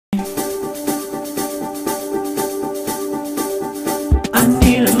I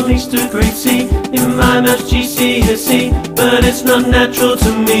need at least a grade C in my maths GCSE, but it's not natural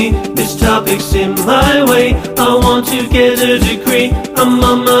to me. This topic's in my way. I want to get a degree. I'm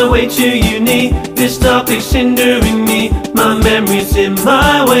on my way to uni. This topic's hindering me. My memory's in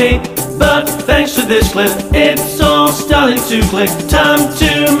my way. But thanks to this clip, it's all starting to click. Time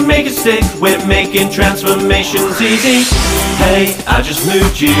to make a stick. We're making transformations easy. Hey, I just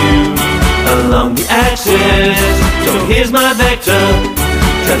moved you along the axis, so here's my vector.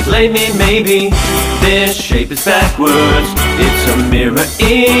 Translate me maybe. This shape is backwards. It's a mirror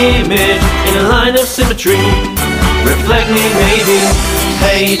image in a line of symmetry. Reflect me maybe.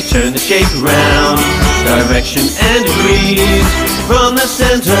 Hey, turn the shape around, direction and degrees from the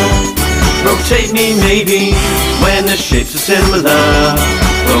center. Rotate me maybe when the shapes are similar,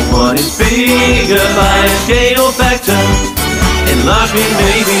 but one is bigger by a scale factor. Enlarge me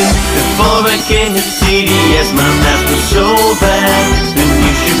maybe. Before I came to TDS, my math was so bad, and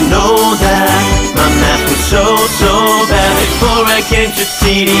you should know that. My math was so bad. Before I came to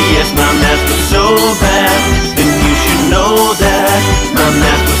TDS, my math was so bad, and you should know that. My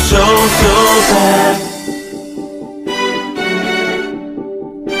math was so bad.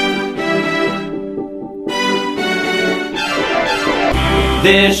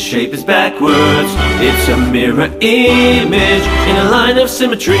 This shape is backwards. It's a mirror image in a line of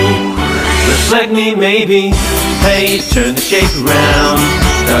symmetry. Reflect me maybe. Hey, turn the shape around,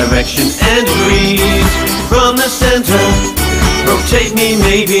 direction and degrees from the center. Rotate me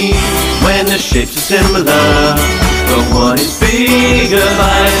maybe when the shapes are similar, but one is bigger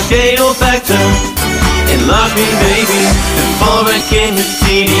by a scale factor. Enlarge me maybe. Before I came to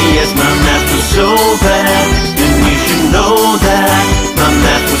TDS, my math was so bad, and you should know that. My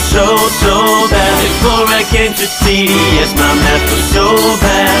math was so bad. Before I came to TDS, my math was so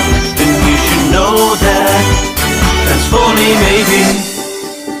bad, and you should know that. Transform me maybe.